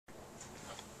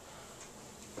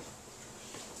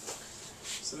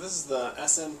So this is the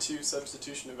SN2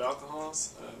 Substitution of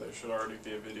Alcohols. There should already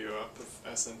be a video up of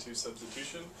SN2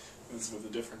 substitution. This is with a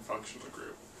different functional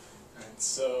group. Alright,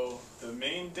 so the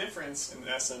main difference in the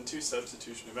SN2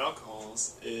 substitution of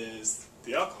alcohols is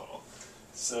the alcohol.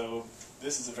 So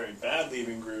this is a very bad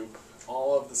leaving group.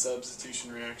 All of the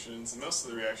substitution reactions and most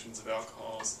of the reactions of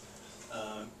alcohols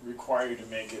require you to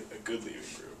make it a good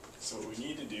leaving group. So what we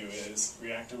need to do is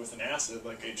react it with an acid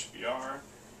like HBr,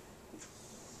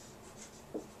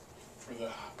 where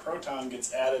the proton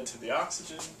gets added to the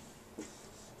oxygen,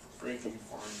 breaking and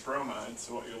forming bromide.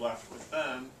 So what you're left with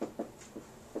then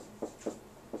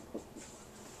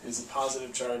is a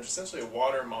positive charge, essentially a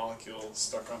water molecule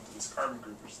stuck onto this carbon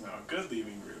group, which is now a good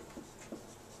leaving group.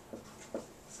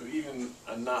 So even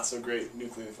a not so great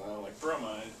nucleophile like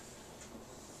bromide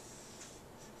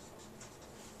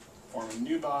form a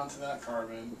new bond to that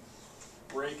carbon,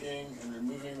 breaking and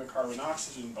removing the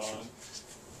carbon-oxygen bond.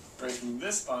 Breaking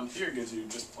this bond here gives you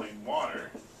just plain water,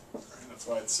 right? That's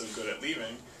why it's so good at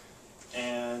leaving.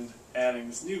 And adding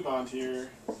this new bond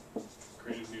here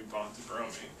created a new bond to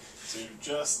bromine. So you've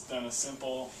just done a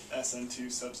simple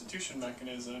SN2 substitution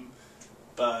mechanism,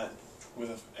 but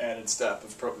with an added step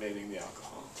of protonating the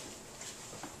alcohol.